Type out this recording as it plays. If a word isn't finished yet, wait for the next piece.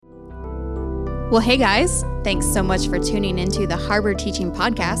Well, hey guys, thanks so much for tuning into the Harbor Teaching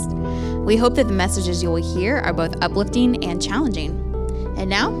Podcast. We hope that the messages you will hear are both uplifting and challenging. And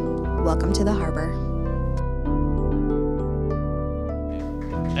now, welcome to the Harbor.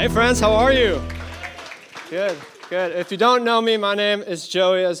 Hey friends, how are you? Good. If you don't know me, my name is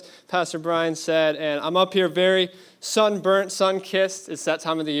Joey, as Pastor Brian said, and I'm up here very sunburnt, sun-kissed. It's that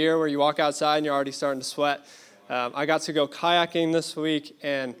time of the year where you walk outside and you're already starting to sweat. I got to go kayaking this week,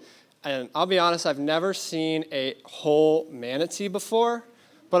 and I'll be honest, I've never seen a whole manatee before,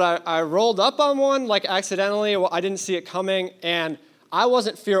 but I rolled up on one, like accidentally. Well, I didn't see it coming, and I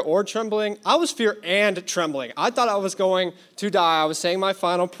wasn't fear or trembling. I was fear and trembling. I thought I was going to die. I was saying my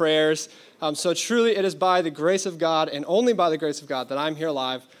final prayers. So truly, it is by the grace of God, and only by the grace of God, that I'm here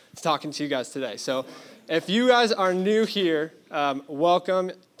live talking to you guys today. So if you guys are new here,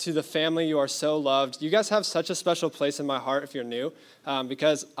 welcome to the family. You are so loved. You guys have such a special place in my heart if you're new,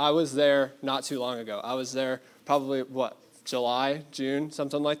 because I was there not too long ago. I was there probably, July, June,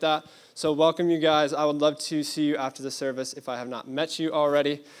 something like that. So welcome you guys. I would love to see you after the service if I have not met you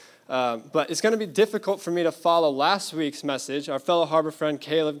already. But it's going to be difficult for me to follow last week's message. Our fellow Harbor friend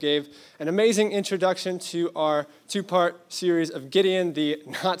Caleb gave an amazing introduction to our two-part series of Gideon, the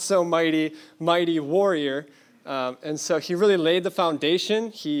not-so-mighty warrior. And so he really laid the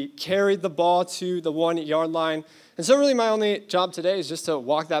foundation. He carried the ball to the 1-yard line. And so really my only job today is just to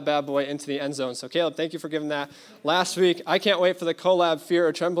walk that bad boy into the end zone. So Caleb, thank you for giving that last week. I can't wait for the collab Fear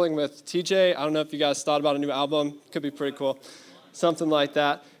or Trembling with TJ. I don't know if you guys thought about a new album. Could be pretty cool. Something like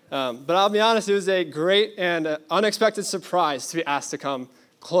that. But I'll be honest, it was a great and unexpected surprise to be asked to come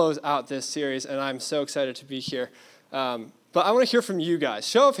close out this series. And I'm so excited to be here. But I want to hear from you guys.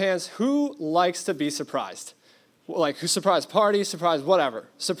 Show of hands, who likes to be surprised? Like, who surprised parties, surprise whatever.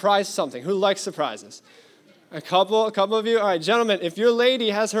 Surprise something. Who likes surprises? A couple of you. All right, gentlemen, if your lady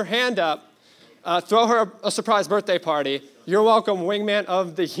has her hand up, throw her a surprise birthday party. You're welcome, wingman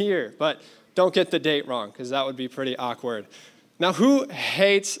of the year. But don't get the date wrong, because that would be pretty awkward. Now, who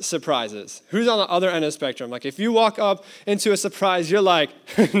hates surprises? Who's on the other end of the spectrum? Like, if you walk up into a surprise, you're like,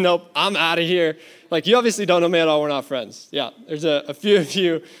 nope, I'm out of here. Like, you obviously don't know me at all. We're not friends. Yeah, there's a few of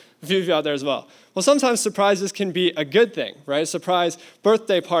you out there as well. Well, sometimes surprises can be a good thing, right? A surprise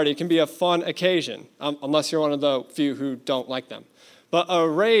birthday party can be a fun occasion, unless you're one of the few who don't like them. But a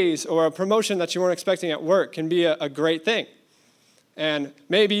raise or a promotion that you weren't expecting at work can be a great thing. And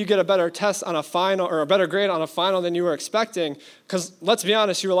maybe you get a better test on a final or a better grade on a final than you were expecting, because let's be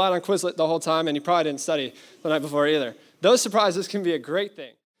honest, you relied on Quizlet the whole time and you probably didn't study the night before either. Those surprises can be a great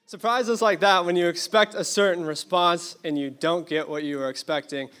thing. Surprises like that, when you expect a certain response and you don't get what you were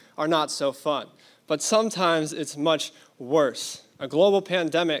expecting, are not so fun. But sometimes it's much worse. A global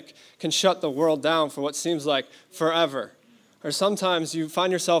pandemic can shut the world down for what seems like forever. Or sometimes you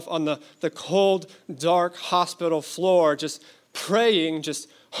find yourself on the cold, dark hospital floor just praying, just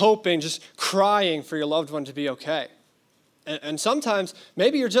hoping, just crying for your loved one to be okay. And sometimes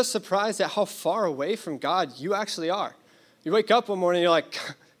maybe you're just surprised at how far away from God you actually are. You wake up one morning and you're like,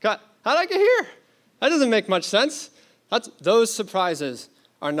 God, how did I get here? That doesn't make much sense. Those surprises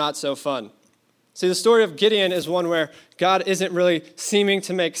are not so fun. See, the story of Gideon is one where God isn't really seeming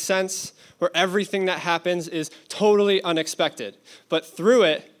to make sense, where everything that happens is totally unexpected. But through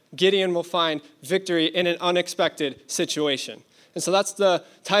it, Gideon will find victory in an unexpected situation. And so that's the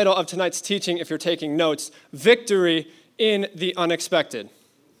title of tonight's teaching if you're taking notes: Victory in the Unexpected.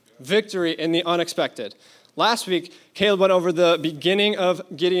 Victory in the unexpected. Last week, Caleb went over the beginning of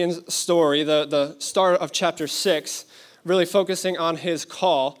Gideon's story, the start of chapter 6, really focusing on his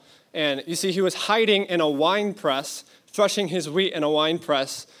call. And you see, he was hiding in a wine press, threshing his wheat in a wine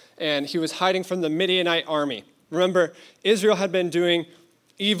press, and he was hiding from the Midianite army. Remember, Israel had been doing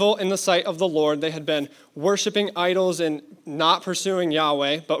evil in the sight of the Lord. They had been worshiping idols and not pursuing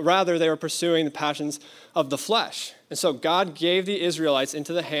Yahweh, but rather they were pursuing the passions of the flesh. And so God gave the Israelites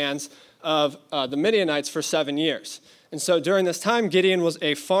into the hands of the Midianites for 7 years. And so during this time, Gideon was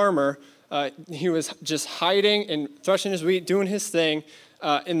a farmer. He was just hiding and threshing his wheat, doing his thing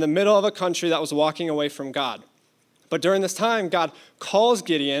in the middle of a country that was walking away from God. But during this time, God calls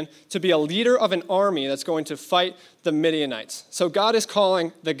Gideon to be a leader of an army that's going to fight the Midianites. So God is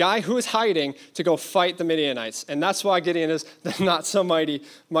calling the guy who is hiding to go fight the Midianites. And that's why Gideon is the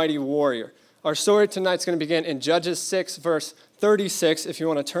not-so-mighty warrior. Our story tonight's going to begin in Judges 6, verse 36, if you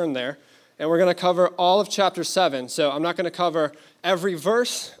want to turn there. And we're going to cover all of chapter 7. So I'm not going to cover every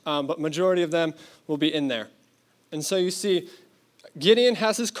verse, but majority of them will be in there. And so you see, Gideon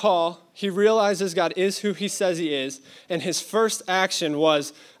has his call. He realizes God is who he says he is. And his first action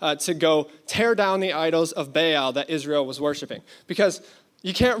was to go tear down the idols of Baal that Israel was worshiping. Because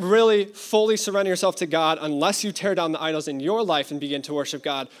You can't really fully surrender yourself to God unless you tear down the idols in your life and begin to worship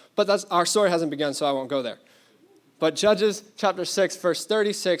God. But our story hasn't begun, so I won't go there. But Judges chapter 6, verse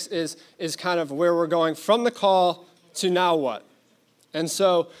 36 is kind of where we're going from the call to now what. And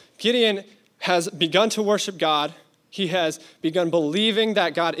so Gideon has begun to worship God. He has begun believing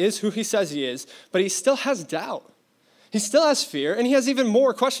that God is who he says he is, but he still has doubt. He still has fear, and he has even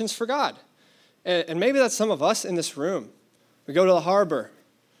more questions for God. And maybe that's some of us in this room. We go to the harbor.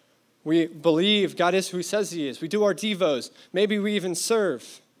 We believe God is who he says he is. We do our devos. Maybe we even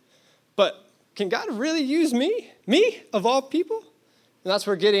serve. But can God really use me? Me, of all people? And that's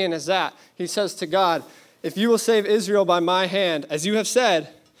where Gideon is at. He says to God, if you will save Israel by my hand, as you have said,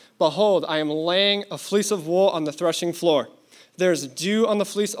 behold, I am laying a fleece of wool on the threshing floor. There is dew on the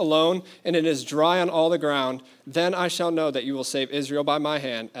fleece alone, and it is dry on all the ground. Then I shall know that you will save Israel by my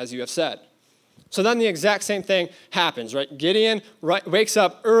hand, as you have said. So then the exact same thing happens, right? Gideon wakes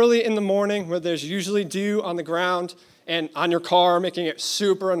up early in the morning where there's usually dew on the ground and on your car, making it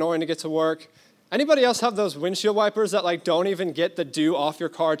super annoying to get to work. Anybody else have those windshield wipers that don't even get the dew off your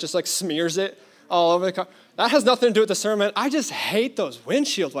car, just smears it all over the car? That has nothing to do with the sermon. I just hate those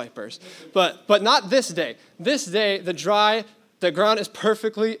windshield wipers. But not this day. This day, the ground is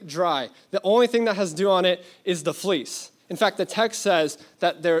perfectly dry. The only thing that has dew on it is the fleece. In fact, the text says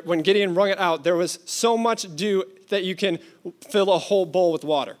that when Gideon wrung it out, there was so much dew that you can fill a whole bowl with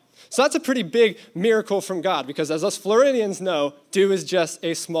water. So that's a pretty big miracle from God, because as us Floridians know, dew is just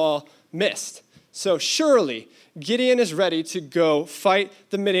a small mist. So surely Gideon is ready to go fight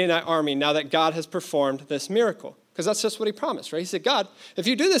the Midianite army now that God has performed this miracle. Because that's just what he promised, right? He said, God, if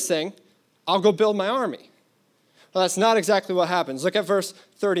you do this thing, I'll go build my army. Well, that's not exactly what happens. Look at verse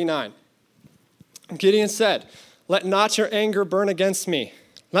 39. Gideon said, let not your anger burn against me.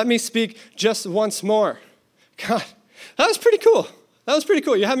 Let me speak just once more. God, that was pretty cool.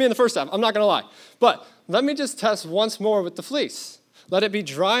 You had me in the first half. I'm not going to lie. But let me just test once more with the fleece. Let it be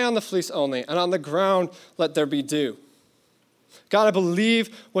dry on the fleece only, and on the ground let there be dew. God, I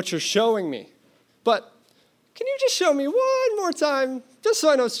believe what you're showing me. But can you just show me one more time, just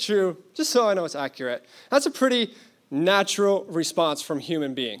so I know it's true, just so I know it's accurate? That's a pretty natural response from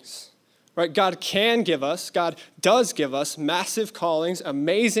human beings. Right? God does give us massive callings,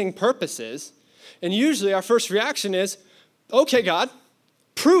 amazing purposes, and usually our first reaction is, okay, God,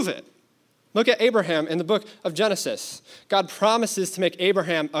 prove it. Look at Abraham in the book of Genesis. God promises to make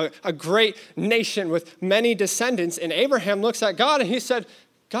Abraham a great nation with many descendants, and Abraham looks at God and he said,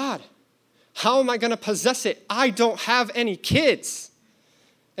 God, how am I going to possess it? I don't have any kids.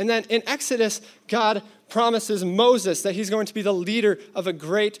 And then in Exodus, God promises Moses that he's going to be the leader of a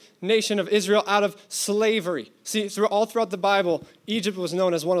great nation of Israel out of slavery. See, all throughout the Bible, Egypt was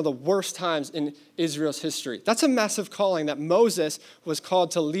known as one of the worst times in Israel's history. That's a massive calling that Moses was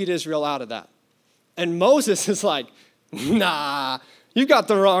called to lead Israel out of that. And Moses is like, nah, you got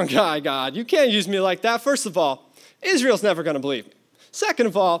the wrong guy, God. You can't use me like that. First of all, Israel's never going to believe me. Second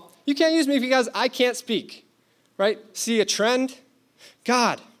of all, you can't use me because I can't speak, right? See a trend?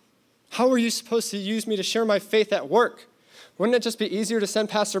 God, how are you supposed to use me to share my faith at work? Wouldn't it just be easier to send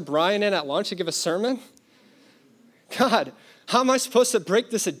Pastor Brian in at lunch to give a sermon? God, how am I supposed to break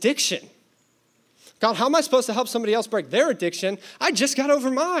this addiction? God, how am I supposed to help somebody else break their addiction? I just got over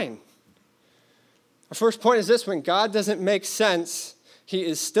mine. Our first point is this: when God doesn't make sense, he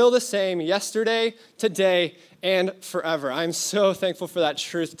is still the same yesterday, today, and forever. I'm so thankful for that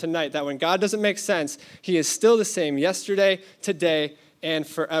truth tonight, that when God doesn't make sense, he is still the same yesterday, today, and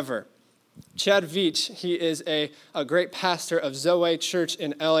forever. Chad Veach, he is a great pastor of Zoe Church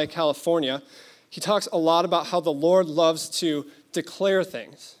in LA, California. He talks a lot about how the Lord loves to declare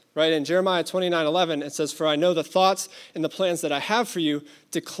things, right? In Jeremiah 29:11, it says, for I know the thoughts and the plans that I have for you,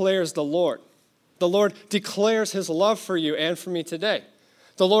 declares the Lord. The Lord declares his love for you and for me today.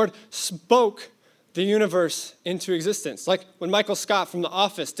 The Lord spoke the universe into existence. Like when Michael Scott from The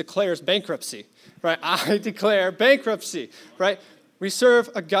Office declares bankruptcy, right? I declare bankruptcy, right? We serve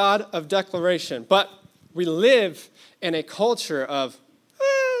a God of declaration, but we live in a culture of,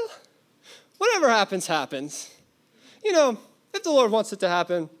 well, whatever happens, happens. You know, if the Lord wants it to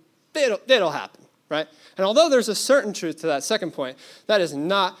happen, it'll happen, right? And although there's a certain truth to that second point, that is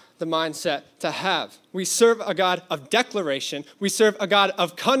not the mindset to have. We serve a God of declaration. We serve a God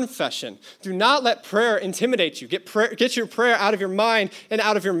of confession. Do not let prayer intimidate you. Get your prayer out of your mind and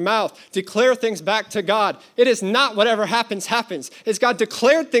out of your mouth. Declare things back to God. It is not whatever happens, happens. It's God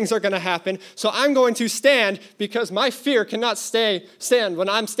declared things are going to happen, so I'm going to stand because my fear cannot stand when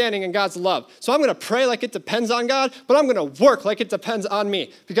I'm standing in God's love. So I'm going to pray like it depends on God, but I'm going to work like it depends on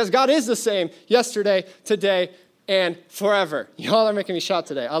me because God is the same yesterday, today, and forever. Y'all are making me shout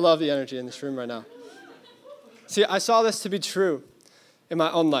today. I love the energy in this room right now. See, I saw this to be true in my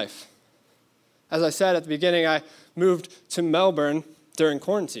own life. As I said at the beginning, I moved to Melbourne during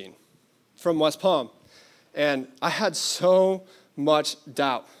quarantine from West Palm. And I had so much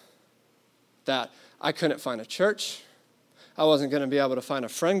doubt that I couldn't find a church. I wasn't going to be able to find a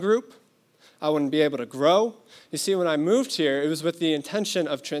friend group. I wouldn't be able to grow. You see, when I moved here, it was with the intention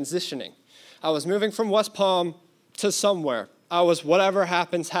of transitioning. I was moving from West Palm to somewhere. I was whatever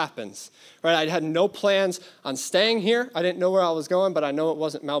happens, happens. Right? I had no plans on staying here. I didn't know where I was going, but I know it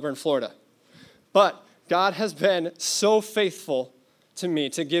wasn't Melbourne, Florida. But God has been so faithful to me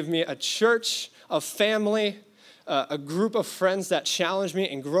to give me a church, a family, a group of friends that challenge me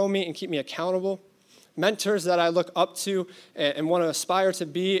and grow me and keep me accountable, mentors that I look up to and want to aspire to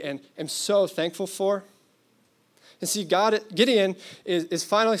be and am so thankful for. And see, Gideon is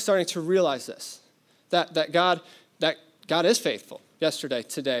finally starting to realize this, that God is faithful yesterday,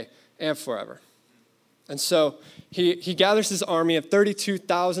 today, and forever. And so he gathers his army of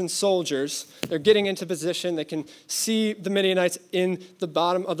 32,000 soldiers. They're getting into position. They can see the Midianites in the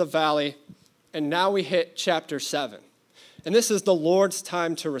bottom of the valley. And now we hit chapter 7. And this is the Lord's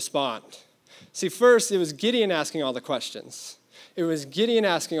time to respond. See, first, it was Gideon asking all the questions. It was Gideon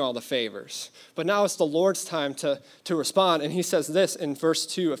asking all the favors. But now it's the Lord's time to respond. And he says this in verse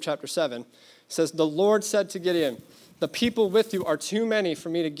 2 of chapter 7. It says, "The Lord said to Gideon, 'The people with you are too many for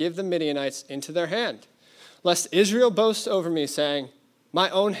me to give the Midianites into their hand, lest Israel boast over me, saying, my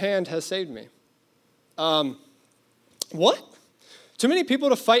own hand has saved me.'" What? Too many people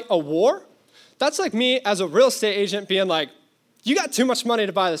to fight a war? That's like me as a real estate agent being like, "You got too much money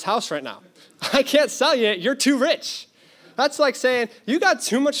to buy this house right now. I can't sell you. You're too rich." That's like saying, "You got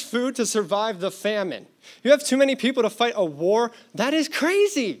too much food to survive the famine. You have too many people to fight a war." That is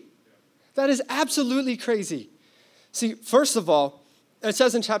crazy. That is absolutely crazy. See, first of all, it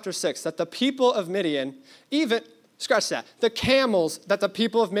says in chapter 6 that the people of Midian, even, scratch that, the camels that the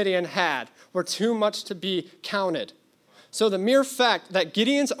people of Midian had were too much to be counted. So the mere fact that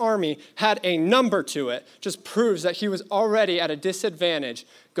Gideon's army had a number to it just proves that he was already at a disadvantage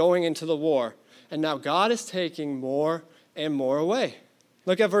going into the war. And now God is taking more and more away.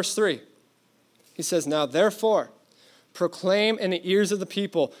 Look at verse 3. He says, "Now therefore, proclaim in the ears of the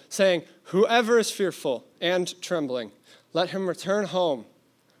people, saying, whoever is fearful and trembling, let him return home.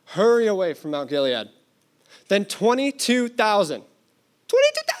 Hurry away from Mount Gilead." Then 22,000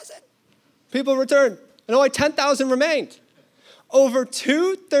 people returned, and only 10,000 remained. Over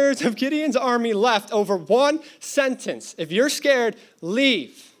 2/3 of Gideon's army left over one sentence. If you're scared,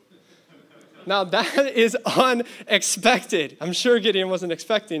 leave. Now that is unexpected. I'm sure Gideon wasn't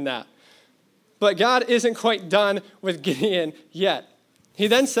expecting that. But God isn't quite done with Gideon yet. He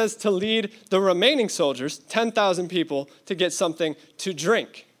then says to lead the remaining soldiers, 10,000 people, to get something to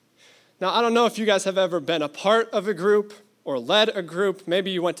drink. Now, I don't know if you guys have ever been a part of a group or led a group.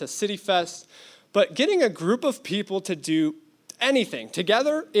 Maybe you went to City Fest. But getting a group of people to do anything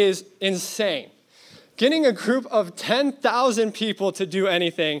together is insane. Getting a group of 10,000 people to do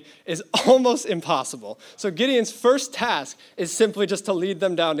anything is almost impossible. So Gideon's first task is simply just to lead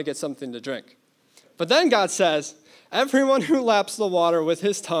them down to get something to drink. But then God says, "Everyone who laps the water with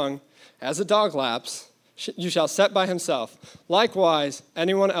his tongue, as a dog laps, you shall set by himself. Likewise,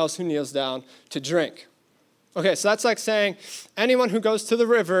 anyone else who kneels down to drink." Okay, so that's like saying anyone who goes to the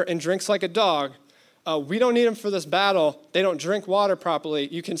river and drinks like a dog, we don't need them for this battle. They don't drink water properly.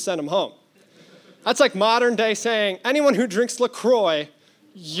 You can send them home. That's like modern day saying anyone who drinks LaCroix,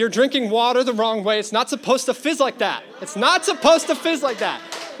 you're drinking water the wrong way. It's not supposed to fizz like that. It's not supposed to fizz like that.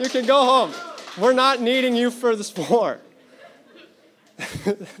 You can go home. We're not needing you for this war.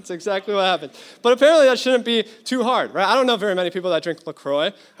 That's exactly what happened. But apparently that shouldn't be too hard, right? I don't know very many people that drink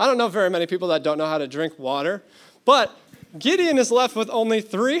LaCroix. I don't know very many people that don't know how to drink water. But Gideon is left with only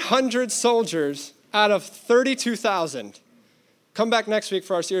 300 soldiers out of 32,000. Come back next week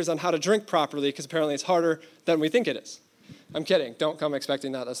for our series on how to drink properly, because apparently it's harder than we think it is. I'm kidding. Don't come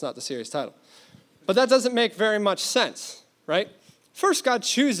expecting that. That's not the series title. But that doesn't make very much sense, right? First, God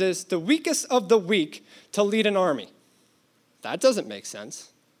chooses the weakest of the weak to lead an army. That doesn't make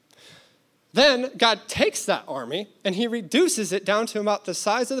sense. Then God takes that army and he reduces it down to about the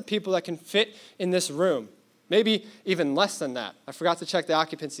size of the people that can fit in this room. Maybe even less than that. I forgot to check the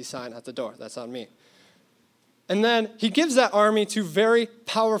occupancy sign at the door. That's on me. And then he gives that army two very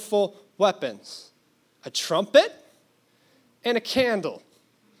powerful weapons. A trumpet and a candle.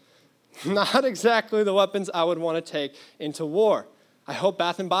 Not exactly the weapons I would want to take into war. I hope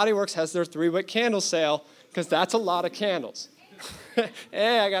Bath & Body Works has their 3-wick candle sale, because that's a lot of candles.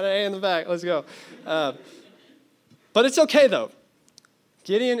 Hey, I got an A in the back. Let's go. But it's okay, though.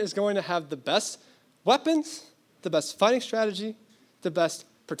 Gideon is going to have the best weapons, the best fighting strategy, the best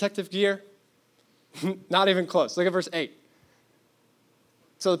protective gear. Not even close. Look at verse 8.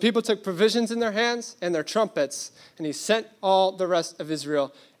 So the people took provisions in their hands and their trumpets, and he sent all the rest of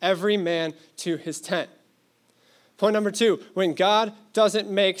Israel, every man to his tent. Point number 2, when God doesn't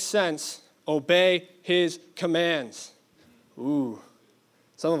make sense, obey his commands. Ooh,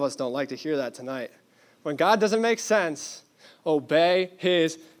 some of us don't like to hear that tonight. When God doesn't make sense, obey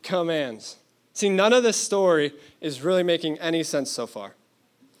his commands. See, none of this story is really making any sense so far.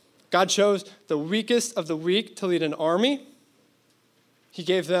 God chose the weakest of the weak to lead an army. He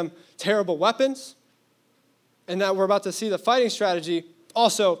gave them terrible weapons. And now we're about to see the fighting strategy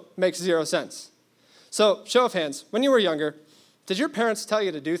also makes zero sense. So, show of hands, when you were younger, did your parents tell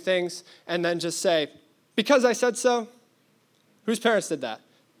you to do things and then just say, because I said so? Whose parents did that?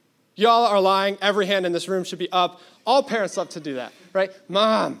 Y'all are lying. Every hand in this room should be up. All parents love to do that, right?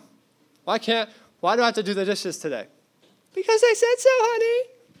 Mom, why do I have to do the dishes today? Because I said so, honey.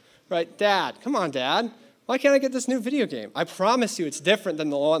 Right, Dad, come on, Dad. Why can't I get this new video game? I promise you it's different than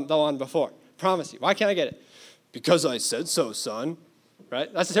the one before. Promise you. Why can't I get it? Because I said so, son.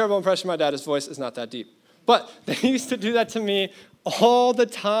 Right? That's a terrible impression of my dad. His voice is not that deep. But they used to do that to me all the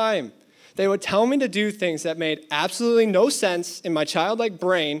time. They would tell me to do things that made absolutely no sense in my childlike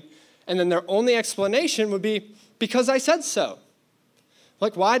brain, and then their only explanation would be, because I said so.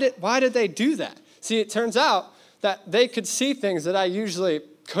 Like, why did they do that? See, it turns out that they could see things that I usually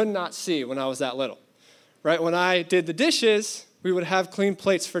could not see when I was that little. Right? When I did the dishes, we would have clean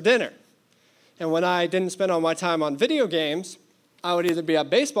plates for dinner. And when I didn't spend all my time on video games, I would either be at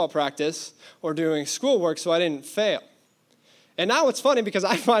baseball practice or doing schoolwork so I didn't fail. And now it's funny because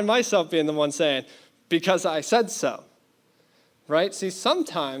I find myself being the one saying, because I said so. Right? See,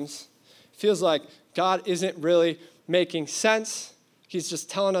 sometimes it feels like God isn't really making sense. He's just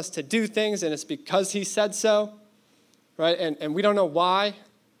telling us to do things, and it's because he said so. Right? And we don't know why,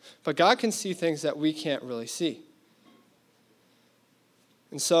 but God can see things that we can't really see.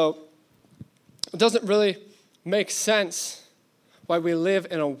 And so it doesn't really make sense why we live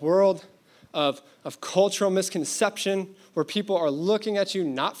in a world of cultural misconception where people are looking at you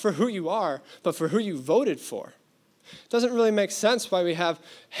not for who you are, but for who you voted for. It doesn't really make sense why we have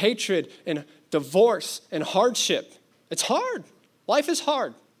hatred and divorce and hardship. It's hard. Life is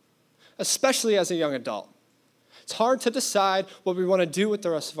hard, especially as a young adult. It's hard to decide what we want to do with the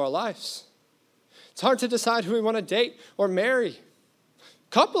rest of our lives. It's hard to decide who we want to date or marry.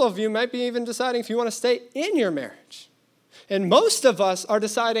 A couple of you might be even deciding if you want to stay in your marriage. And most of us are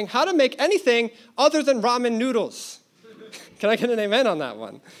deciding how to make anything other than ramen noodles. Can I get an amen on that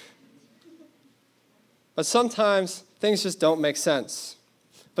one? But sometimes things just don't make sense.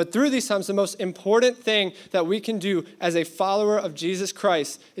 But through these times, the most important thing that we can do as a follower of Jesus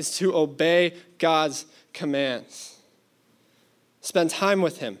Christ is to obey God's commands. Spend time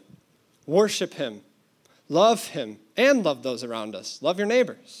with him, worship him, and love those around us. Love your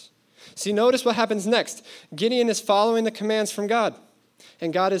neighbors. See, notice what happens next. Gideon is following the commands from God,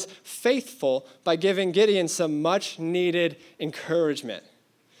 and God is faithful by giving Gideon some much-needed encouragement.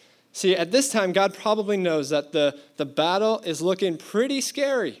 See, at this time, God probably knows that the battle is looking pretty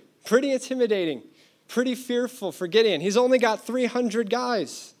scary, pretty intimidating, pretty fearful for Gideon. He's only got 300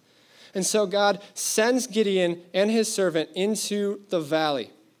 guys. And so God sends Gideon and his servant into the valley,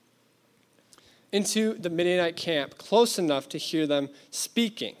 into the Midianite camp, close enough to hear them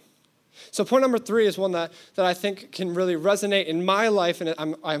speaking. So point number 3 is one that I think can really resonate in my life, and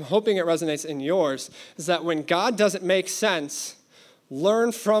I'm hoping it resonates in yours, is that when God doesn't make sense,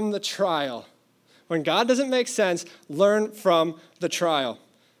 learn from the trial. When God doesn't make sense, learn from the trial.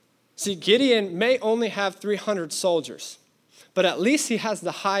 See, Gideon may only have 300 soldiers, but at least he has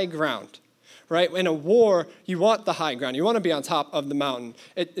the high ground, right? In a war, you want the high ground. You want to be on top of the mountain.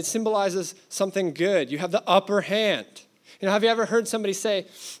 It symbolizes something good. You have the upper hand. You know, have you ever heard somebody say,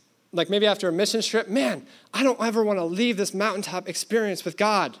 like maybe after a mission trip, man, I don't ever want to leave this mountaintop experience with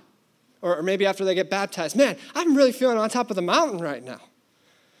God. Or maybe after they get baptized, man, I'm really feeling on top of the mountain right now.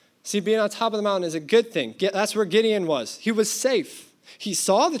 See, being on top of the mountain is a good thing. That's where Gideon was. He was safe. He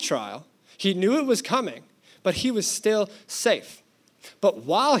saw the trial. He knew it was coming, but he was still safe. But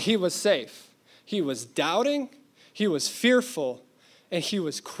while he was safe, he was doubting, he was fearful, and he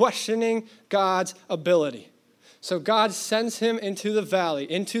was questioning God's ability. So God sends him into the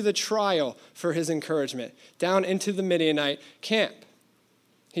valley, into the trial for his encouragement, down into the Midianite camp.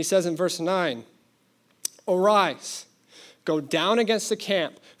 He says in verse 9, "Arise, go down against the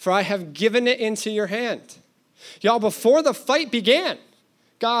camp, for I have given it into your hand." Y'all, before the fight began,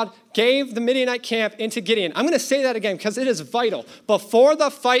 God gave the Midianite camp into Gideon. I'm going to say that again because it is vital. Before the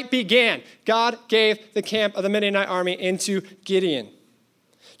fight began, God gave the camp of the Midianite army into Gideon.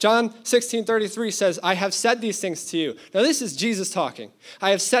 John 16:33 says, I have said these things to you. Now this is Jesus talking. I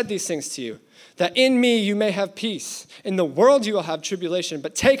have said these things to you, that in me you may have peace. In the world you will have tribulation,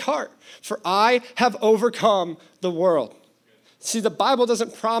 but take heart, for I have overcome the world. See, the Bible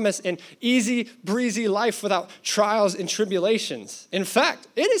doesn't promise an easy, breezy life without trials and tribulations. In fact,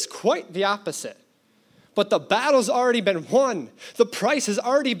 it is quite the opposite. But the battle's already been won. The price has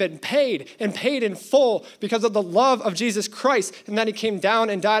already been paid, and paid in full because of the love of Jesus Christ and that he came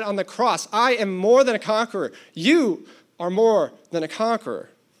down and died on the cross. I am more than a conqueror. You are more than a conqueror.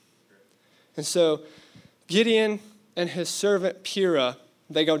 And so Gideon and his servant Purah,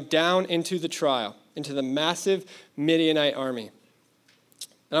 they go down into the trial, into the massive Midianite army.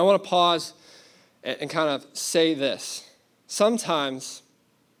 And I want to pause and kind of say this. Sometimes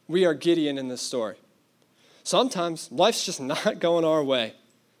we are Gideon in this story. Sometimes life's just not going our way,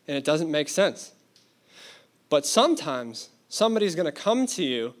 and it doesn't make sense. But sometimes somebody's going to come to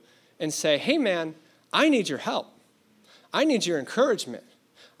you and say, hey man, I need your help. I need your encouragement.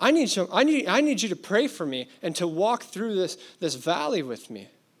 I need you to pray for me and to walk through this valley with me.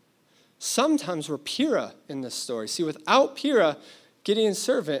 Sometimes we're Purah in this story. See, without Purah, Gideon's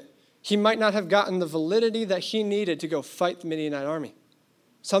servant, he might not have gotten the validity that he needed to go fight the Midianite army.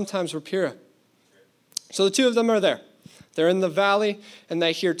 Sometimes we're Purah. So the two of them are there. They're in the valley, and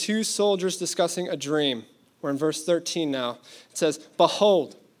they hear two soldiers discussing a dream. We're in verse 13 now. It says,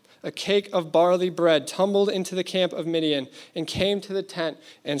 behold, a cake of barley bread tumbled into the camp of Midian and came to the tent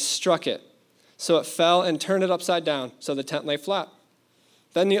and struck it. So it fell and turned it upside down, so the tent lay flat.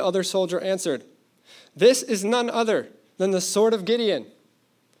 Then the other soldier answered, this is none other than the sword of Gideon,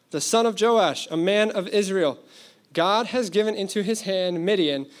 the son of Joash, a man of Israel. God has given into his hand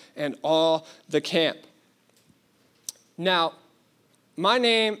Midian and all the camp. Now, my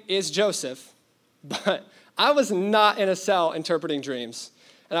name is Joseph, but I was not in a cell interpreting dreams.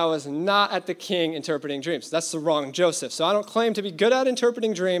 And I was not at the king interpreting dreams. That's the wrong Joseph. So I don't claim to be good at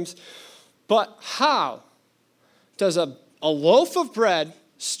interpreting dreams. But how does a loaf of bread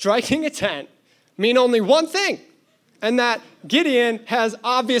striking a tent mean only one thing? And that Gideon has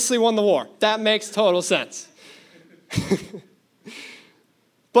obviously won the war. That makes total sense.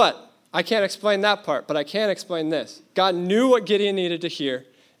 But I can't explain that part, but I can explain this. God knew what Gideon needed to hear,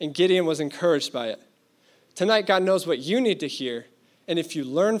 and Gideon was encouraged by it. Tonight, God knows what you need to hear, and if you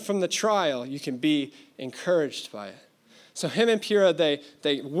learn from the trial, you can be encouraged by it. So him and Purah,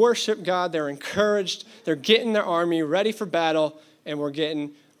 they worship God, they're encouraged, they're getting their army ready for battle, and we're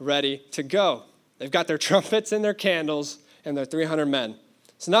getting ready to go. They've got their trumpets and their candles and their 300 men.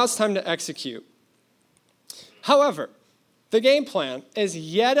 So now it's time to execute. However, the game plan is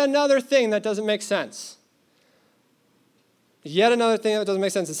yet another thing that doesn't make sense. Yet another thing that doesn't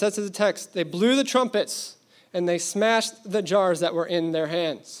make sense. It says in the text, they blew the trumpets and they smashed the jars that were in their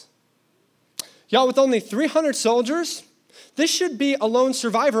hands. Y'all, with only 300 soldiers, this should be a lone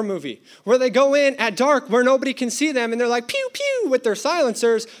survivor movie where they go in at dark where nobody can see them and they're like, pew, pew, with their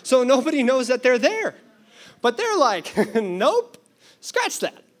silencers so nobody knows that they're there. But they're like, nope, scratch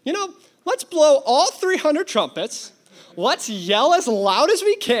that. Let's blow all 300 trumpets. Let's yell as loud as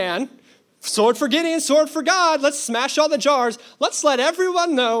we can. Sword for Gideon, sword for God. Let's smash all the jars. Let's let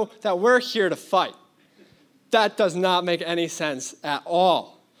everyone know that we're here to fight. That does not make any sense at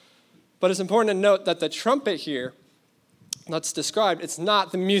all. But it's important to note that the trumpet here that's described, it's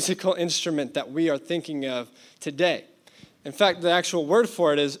not the musical instrument that we are thinking of today. In fact, the actual word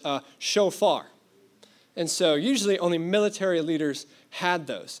for it is shofar. And so usually only military leaders had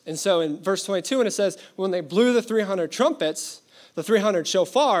those. And so in verse 22, when it says, when they blew the 300 trumpets, the 300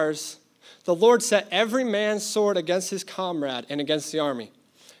 shofars, the Lord set every man's sword against his comrade and against the army.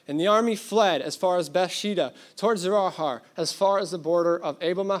 And the army fled as far as Bethsheba, towards Zerahar, as far as the border of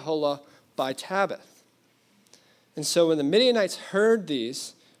Abel-Maholah by Tabbath. And so when the Midianites heard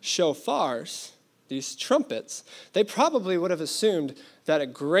these shofars, these trumpets, they probably would have assumed that a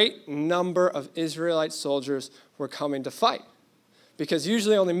great number of Israelite soldiers were coming to fight. Because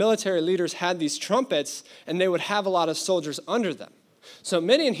usually only military leaders had these trumpets, and they would have a lot of soldiers under them. So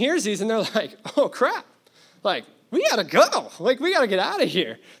Midian hears these, and they're like, oh, crap. We got to go. We got to get out of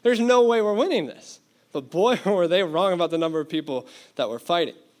here. There's no way we're winning this. But boy, were they wrong about the number of people that were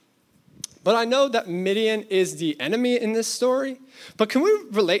fighting. But I know that Midian is the enemy in this story. But can we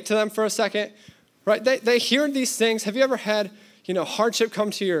relate to them for a second? Right? They hear these things. Have you ever had, hardship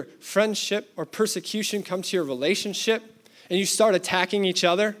come to your friendship or persecution come to your relationship, and you start attacking each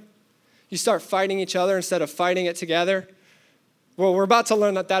other? You start fighting each other instead of fighting it together? Well, we're about to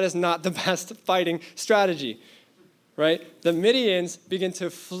learn that that is not the best fighting strategy, right? The Midians begin to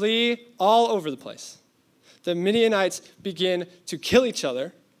flee all over the place. The Midianites begin to kill each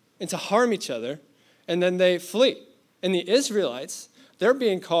other and to harm each other, and then they flee. And the Israelites, they're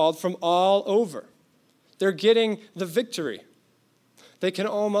being called from all over. They're getting the victory. They can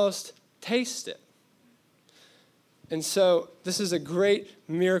almost taste it. And so this is a great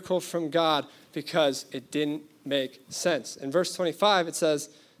miracle from God because it didn't make sense. In verse 25, it says,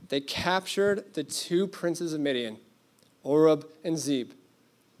 they captured the two princes of Midian, Oreb and Zeb.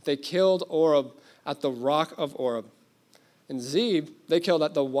 They killed Oreb at the rock of Oreb. And Zeb, they killed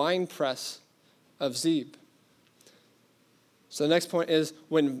at the winepress of Zeb. So the next point is,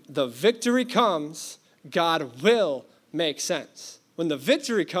 when the victory comes, God will make sense. When the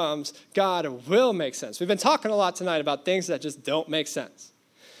victory comes, God will make sense. We've been talking a lot tonight about things that just don't make sense.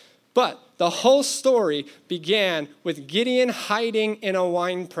 But the whole story began with Gideon hiding in a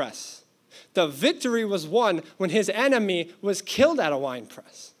wine press. The victory was won when his enemy was killed at a wine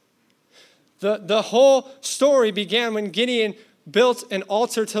press. The whole story began when Gideon built an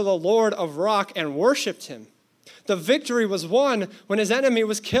altar to the Lord of rock and worshiped him. The victory was won when his enemy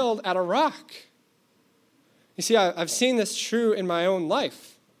was killed at a rock. You see, I've seen this true in my own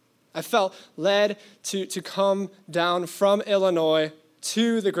life. I felt led to come down from Illinois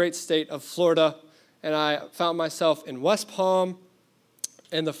to the great state of Florida, and I found myself in West Palm,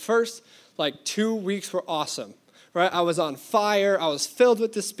 and the first 2 weeks were awesome, right? I was on fire. I was filled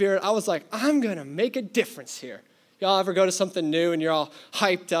with the Spirit. I was like, I'm going to make a difference here. Y'all ever go to something new and you're all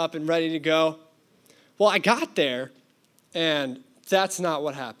hyped up and ready to go? Well, I got there, and that's not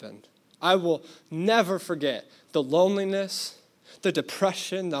what happened. I will never forget the loneliness, the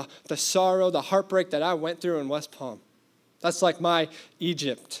depression, the sorrow, the heartbreak that I went through in West Palm. That's like my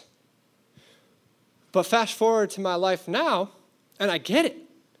Egypt. But fast forward to my life now, and I get it.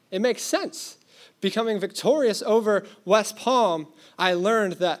 It makes sense. Becoming victorious over West Palm, I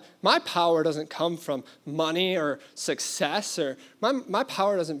learned that my power doesn't come from money or success, or my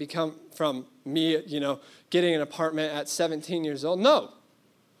power doesn't come from me, getting an apartment at 17 years old. No.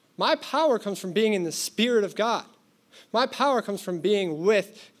 My power comes from being in the Spirit of God. My power comes from being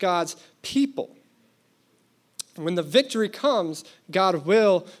with God's people. When the victory comes, God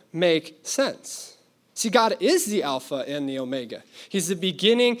will make sense. See, God is the Alpha and the Omega. He's the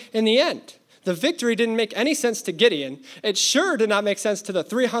beginning and the end. The victory didn't make any sense to Gideon. It sure did not make sense to the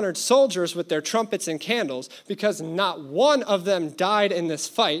 300 soldiers with their trumpets and candles, because not one of them died in this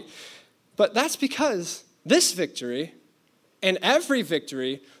fight. But that's because this victory and every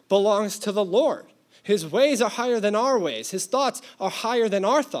victory belongs to the Lord. His ways are higher than our ways. His thoughts are higher than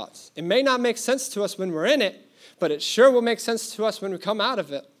our thoughts. It may not make sense to us when we're in it, but it sure will make sense to us when we come out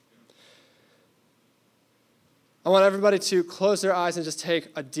of it. I want everybody to close their eyes and just take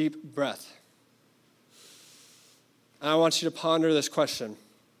a deep breath. And I want you to ponder this question.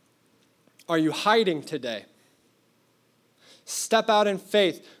 Are you hiding today? Step out in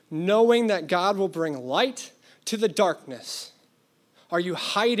faith, knowing that God will bring light to the darkness. Are you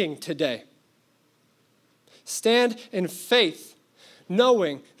hiding today? Stand in faith,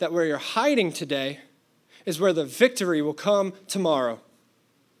 knowing that where you're hiding today is where the victory will come tomorrow.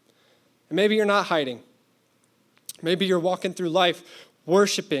 And maybe you're not hiding. Maybe you're walking through life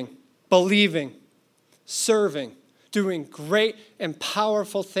worshiping, believing, serving, doing great and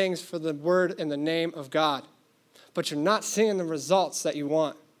powerful things for the word and the name of God. But you're not seeing the results that you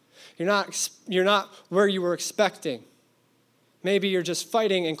want. You're not where you were expecting. Maybe you're just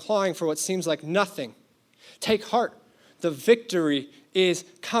fighting and clawing for what seems like nothing. Take heart. The victory is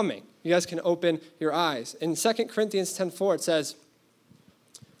coming. You guys can open your eyes. In 2 Corinthians 10:4, it says,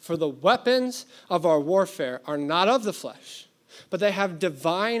 "For the weapons of our warfare are not of the flesh, but they have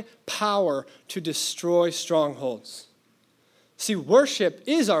divine power to destroy strongholds." See, worship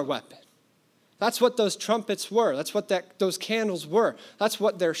is our weapon. That's what those trumpets were. That's what those candles were. That's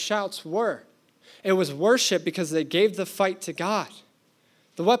what their shouts were. It was worship because they gave the fight to God.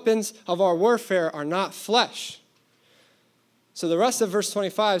 The weapons of our warfare are not flesh. So the rest of verse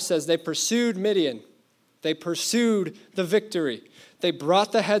 25 says, they pursued Midian. They pursued the victory. They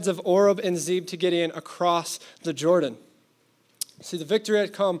brought the heads of Oreb and Zeb to Gideon across the Jordan. See, the victory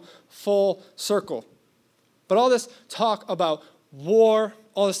had come full circle. But all this talk about war,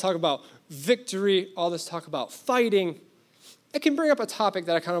 all this talk about victory, all this talk about fighting, it can bring up a topic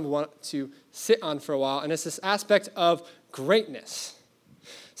that I kind of want to sit on for a while, and it's this aspect of greatness.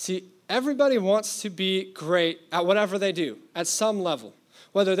 See, everybody wants to be great at whatever they do, at some level.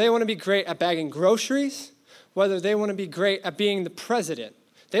 Whether they want to be great at bagging groceries, whether they want to be great at being the president.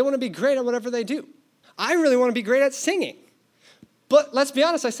 They want to be great at whatever they do. I really want to be great at singing. But let's be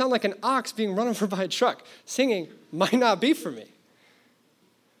honest, I sound like an ox being run over by a truck. Singing might not be for me.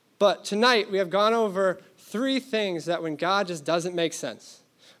 But tonight, we have gone over 3 things that when God just doesn't make sense.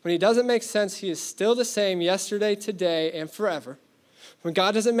 When he doesn't make sense, he is still the same yesterday, today, and forever. When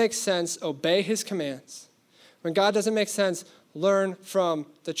God doesn't make sense, obey his commands. When God doesn't make sense, learn from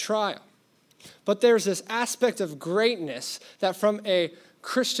the trial. But there's this aspect of greatness that from a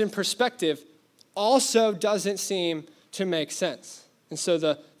Christian perspective also doesn't seem to make sense. And so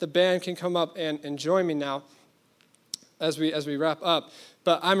the band can come up and join me now as we wrap up.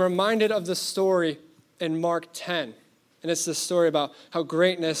 But I'm reminded of the story in Mark 10. And it's the story about how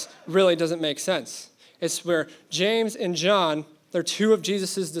greatness really doesn't make sense. It's where James and John, they're 2 of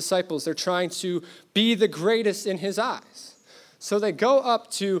Jesus' disciples. They're trying to be the greatest in his eyes. So they go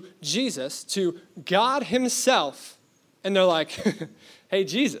up to Jesus, to God himself, and they're like, hey,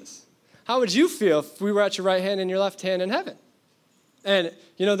 Jesus, how would you feel if we were at your right hand and your left hand in heaven? And,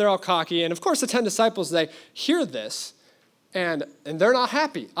 they're all cocky. And, of course, the 10 disciples, they hear this, and they're not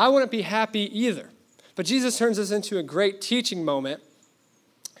happy. I wouldn't be happy either. But Jesus turns this into a great teaching moment.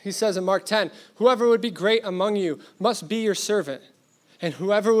 He says in Mark 10, whoever would be great among you must be your servant, and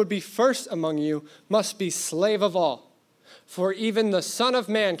whoever would be first among you must be slave of all. For even the Son of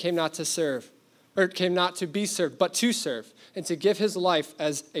Man came not to be served, but to serve, and to give his life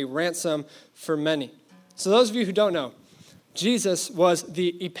as a ransom for many. So those of you who don't know, Jesus was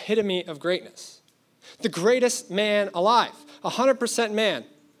the epitome of greatness. The greatest man alive, 100% man,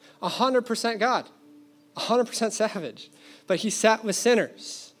 100% God. 100% savage, but he sat with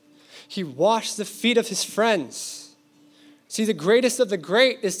sinners. He washed the feet of his friends. See, the greatest of the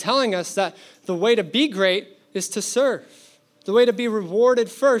great is telling us that the way to be great is to serve. The way to be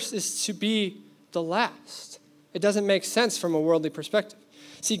rewarded first is to be the last. It doesn't make sense from a worldly perspective.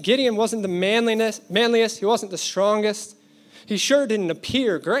 See, Gideon wasn't the manliest, he wasn't the strongest. He sure didn't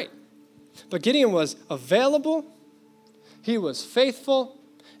appear great. But Gideon was available, he was faithful,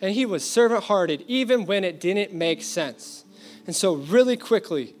 and he was servant-hearted, even when it didn't make sense. And so really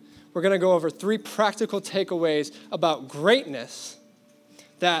quickly, we're going to go over 3 practical takeaways about greatness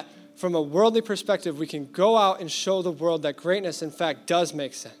that from a worldly perspective, we can go out and show the world that greatness, in fact, does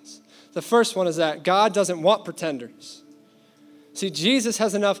make sense. The first one is that God doesn't want pretenders. See, Jesus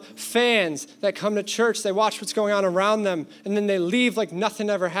has enough fans that come to church, they watch what's going on around them, and then they leave like nothing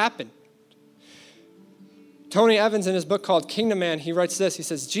ever happened. Tony Evans, in his book called Kingdom Man, he writes this. He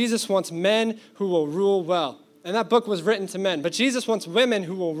says, Jesus wants men who will rule well. And that book was written to men. But Jesus wants women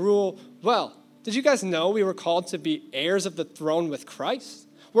who will rule well. Did you guys know we were called to be heirs of the throne with Christ?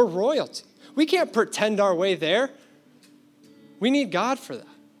 We're royalty. We can't pretend our way there. We need God for that.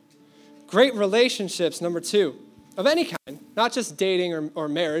 Great relationships, number 2, of any kind, not just dating or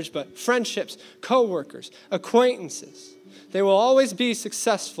marriage, but friendships, co-workers, acquaintances. They will always be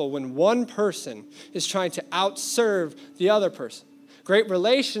successful when one person is trying to outserve the other person. Great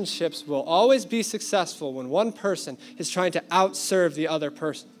relationships will always be successful when one person is trying to outserve the other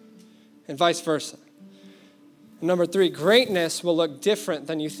person, and vice versa. And number 3, greatness will look different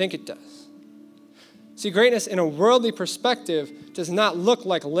than you think it does. See, greatness in a worldly perspective does not look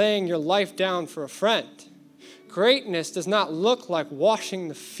like laying your life down for a friend. Greatness does not look like washing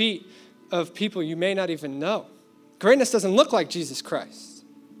the feet of people you may not even know. Greatness doesn't look like Jesus Christ.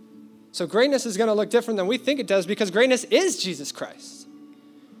 So greatness is going to look different than we think it does because greatness is Jesus Christ.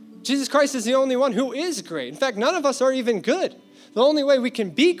 Jesus Christ is the only one who is great. In fact, none of us are even good. The only way we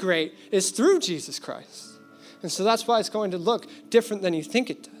can be great is through Jesus Christ. And so that's why it's going to look different than you think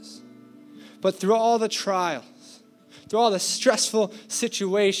it does. But through all the trials, through all the stressful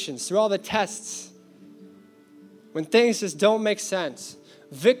situations, through all the tests, when things just don't make sense,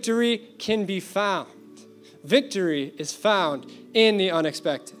 victory can be found. Victory is found in the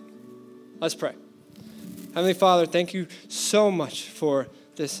unexpected. Let's pray. Heavenly Father, thank you so much for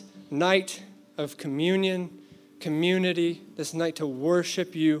this night of communion, community, this night to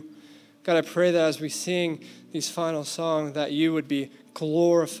worship you. God, I pray that as we sing these final songs, that you would be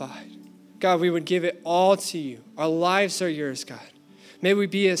glorified. God, we would give it all to you. Our lives are yours, God. May we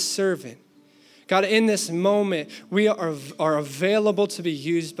be a servant. God, in this moment, we are available to be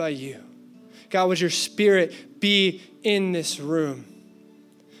used by you. God, would your Spirit be in this room?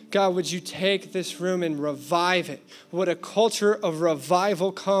 God, would you take this room and revive it? Would a culture of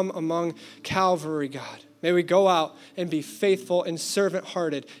revival come among Calvary, God? May we go out and be faithful and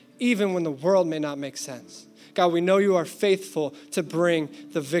servant-hearted, even when the world may not make sense. God, we know you are faithful to bring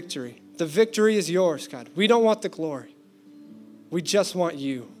the victory. The victory is yours, God. We don't want the glory. We just want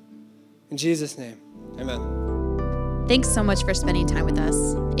you. In Jesus' name, amen. Thanks so much for spending time with us.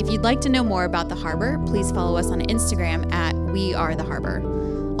 If you'd like to know more about the Harbor, please follow us on Instagram at we are the Harbor.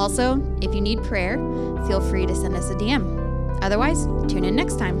 Also, if you need prayer, feel free to send us a DM. Otherwise, tune in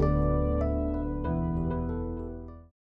next time.